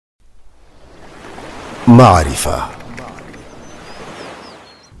معرفة.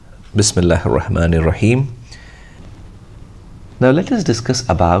 Bismillah ar-Rahman ar-Rahim. Now let us discuss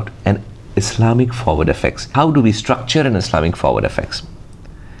about an Islamic forward FX. How do we structure an Islamic forward FX?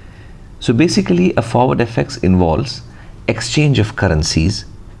 So basically a forward FX involves exchange of currencies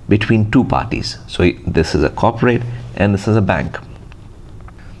between two parties. So this is a corporate and this is a bank.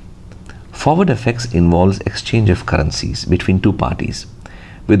 Forward FX involves exchange of currencies between two parties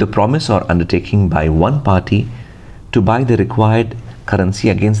with the promise or undertaking by one party to buy the required currency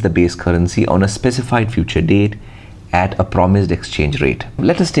against the base currency on a specified future date at a promised exchange rate.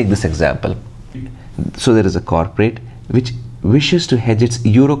 Let us take this example. So there is a corporate which wishes to hedge its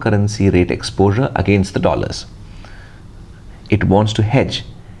euro currency rate exposure against the dollars. It wants to hedge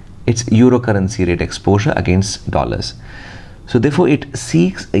its euro currency rate exposure against dollars. So therefore it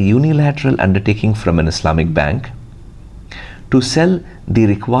seeks a unilateral undertaking from an Islamic bank to sell the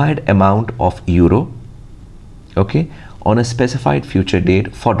required amount of euro, okay, on a specified future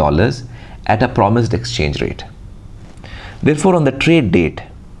date for dollars at a promised exchange rate. Therefore, on the trade date,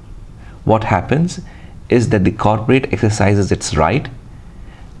 what happens is that the corporate exercises its right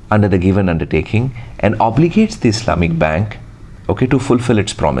under the given undertaking and obligates the Islamic bank, okay, to fulfill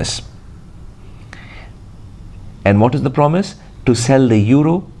its promise. And what is the promise? To sell the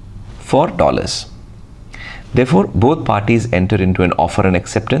euro for dollars. Therefore, both parties enter into an offer and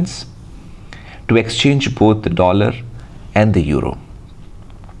acceptance to exchange both the dollar and the euro,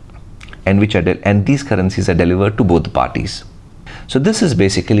 and these currencies are delivered to both the parties. So this is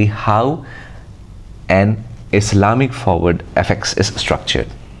basically how an Islamic forward FX is structured.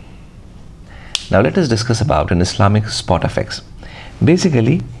 Now let us discuss about an Islamic spot FX.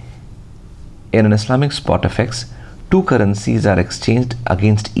 Basically, in an Islamic spot FX, two currencies are exchanged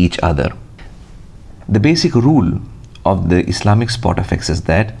against each other. The basic rule of the Islamic spot FX is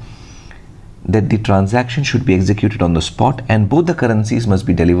that the transaction should be executed on the spot and both the currencies must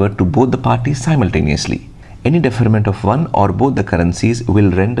be delivered to both the parties simultaneously. Any deferment of one or both the currencies will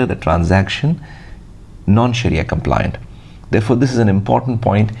render the transaction non-Sharia compliant. Therefore, this is an important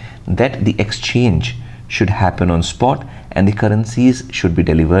point, that the exchange should happen on spot and the currencies should be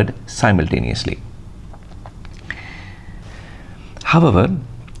delivered simultaneously. However,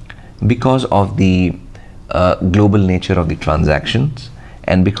 because of the global nature of the transactions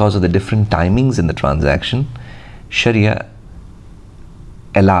and because of the different timings in the transaction, Sharia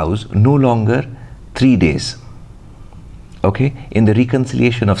allows no longer 3 days, okay, in the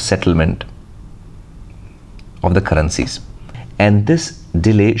reconciliation of settlement of the currencies. And this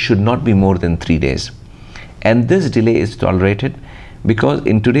delay should not be more than 3 days. And this delay is tolerated because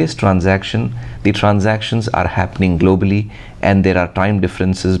in today's transaction, the transactions are happening globally and there are time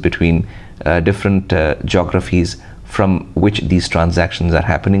differences between different geographies from which these transactions are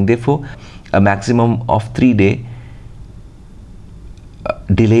happening. Therefore, a maximum of 3-day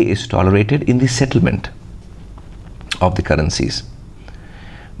delay is tolerated in the settlement of the currencies.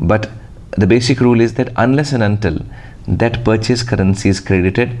 But the basic rule is that unless and until that purchase currency is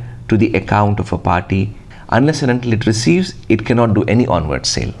credited to the account of a party, unless and until it receives, it cannot do any onward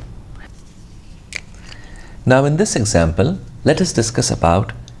sale. Now in this example, let us discuss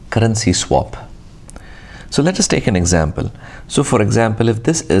about currency swap. So let us take an example. So for example, if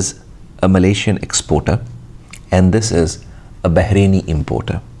this is a Malaysian exporter and this is a Bahraini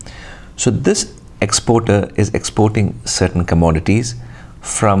importer. So this exporter is exporting certain commodities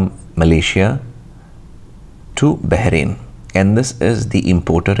from Malaysia to Bahrain, and this is the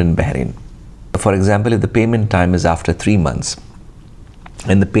importer in Bahrain. For example, if the payment time is after 3 months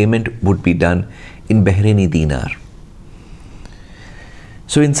and the payment would be done in Bahraini dinar.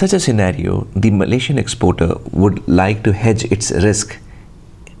 So in such a scenario, the Malaysian exporter would like to hedge its risk,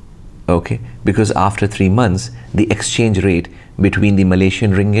 okay, because after 3 months, the exchange rate between the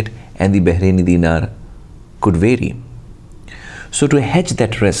Malaysian ringgit and the Bahraini dinar could vary. So to hedge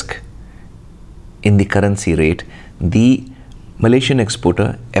that risk in the currency rate, the Malaysian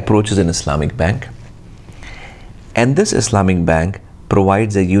exporter approaches an Islamic bank, and this Islamic bank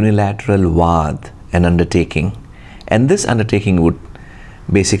provides a unilateral wa'ad, an undertaking, and this undertaking would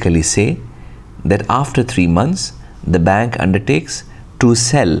basically say that after 3 months the bank undertakes to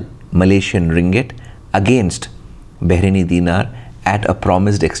sell Malaysian ringgit against Bahraini dinar at a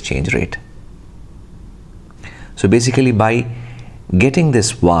promised exchange rate. So basically, by getting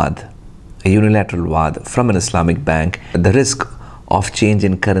this wa'ad, a unilateral wa'ad from an Islamic bank, the risk of change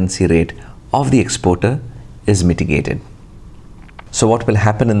in currency rate of the exporter is mitigated. So what will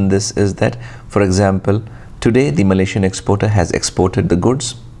happen in this is that, for example, today the Malaysian exporter has exported the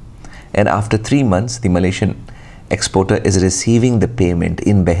goods, and after 3 months the Malaysian exporter is receiving the payment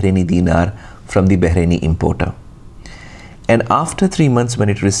in Bahraini dinar from the Bahraini importer. And after 3 months, when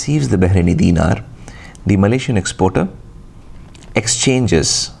it receives the Bahraini dinar, the Malaysian exporter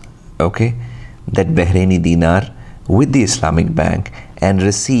exchanges, okay, that Bahraini dinar with the Islamic bank and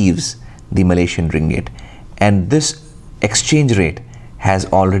receives the Malaysian ringgit. And this exchange rate has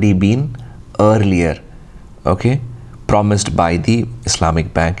already been earlier, okay, promised by the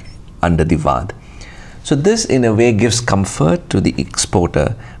Islamic bank under the WAD. So this in a way gives comfort to the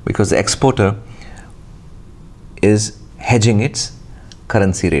exporter, because the exporter is hedging its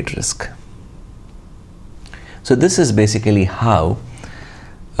currency rate risk. So this is basically how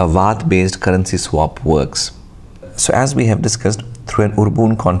a WAD based currency swap works. So as we have discussed, through an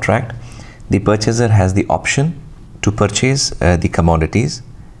Urbun contract, the purchaser has the option to purchase the commodities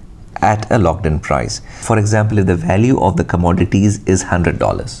at a locked in price. For example, if the value of the commodities is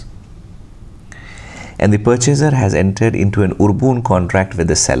 $100 and the purchaser has entered into an Urbun contract with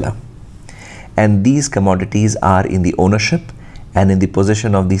the seller, and these commodities are in the ownership and in the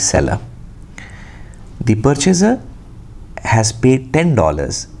possession of the seller, the purchaser has paid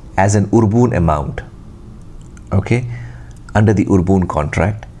 $10 as an Urbun amount, okay, under the Urbun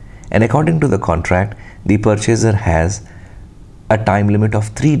contract. And according to the contract, the purchaser has a time limit of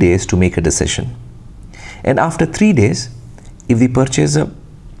 3 days to make a decision. And after 3 days, if the purchaser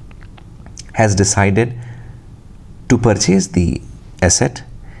has decided to purchase the asset,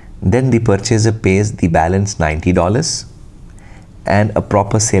 then the purchaser pays the balance $90 and a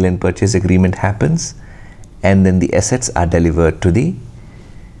proper sale and purchase agreement happens, and then the assets are delivered to the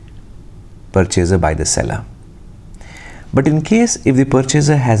purchaser by the seller. But in case if the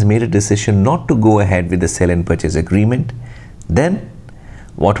purchaser has made a decision not to go ahead with the sale and purchase agreement, then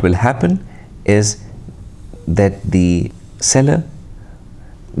what will happen is that the seller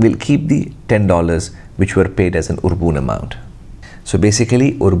will keep the $10 which were paid as an Urbun amount. So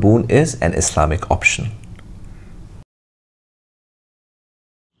basically, Urbun is an Islamic option.